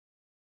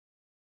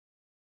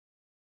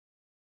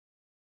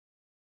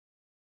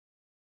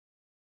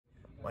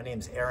My name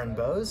is Aaron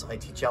Bose. I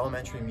teach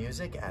elementary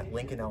music at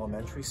Lincoln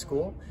Elementary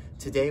School.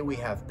 Today we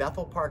have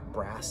Bethel Park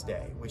Brass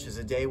Day, which is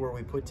a day where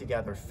we put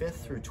together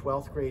 5th through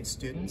 12th grade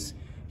students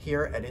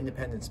here at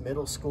Independence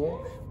Middle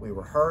School. We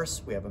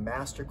rehearse, we have a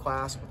master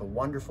class with a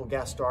wonderful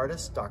guest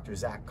artist, Dr.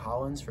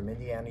 Collins from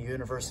Indiana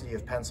University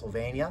of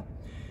Pennsylvania.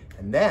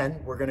 And then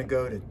we're going to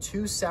go to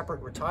 2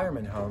 separate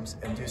retirement homes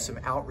and do some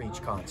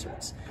outreach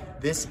concerts.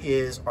 This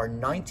is our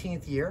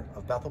 19th year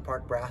of Bethel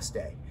Park Brass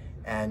Day.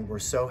 And we're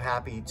so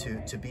happy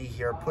to be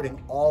here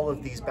putting all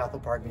of these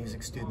Bethel Park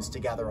music students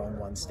together on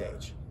one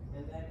stage.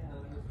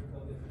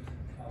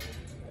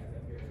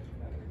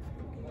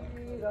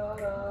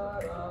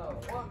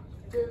 One,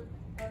 two,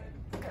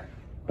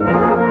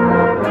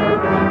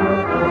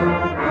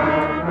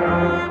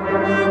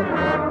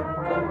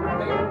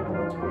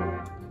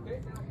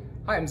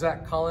 Hi, I'm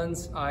Zach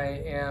Collins. I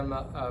am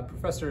a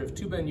professor of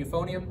tuba and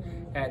euphonium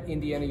at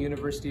Indiana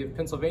University of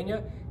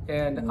Pennsylvania,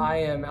 and I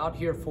am out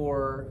here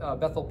for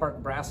Bethel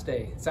Park Brass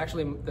Day. It's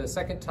actually the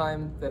second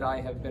time that I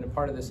have been a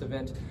part of this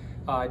event.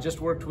 I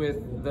just worked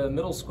with the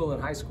middle school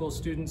and high school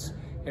students,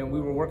 and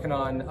we were working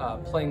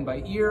on playing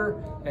by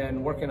ear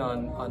and working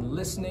on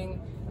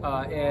listening,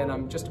 and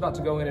I'm just about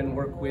to go in and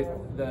work with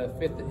the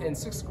 5th and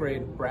 6th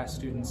grade brass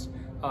students.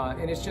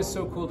 And it's just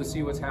so cool to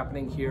see what's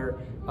happening here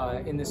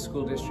in this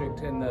school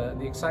district and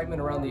the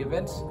excitement around the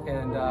event,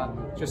 and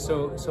just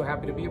so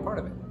happy to be a part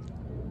of it.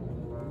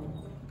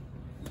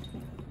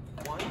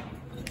 1,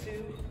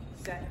 2,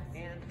 set,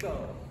 and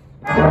go.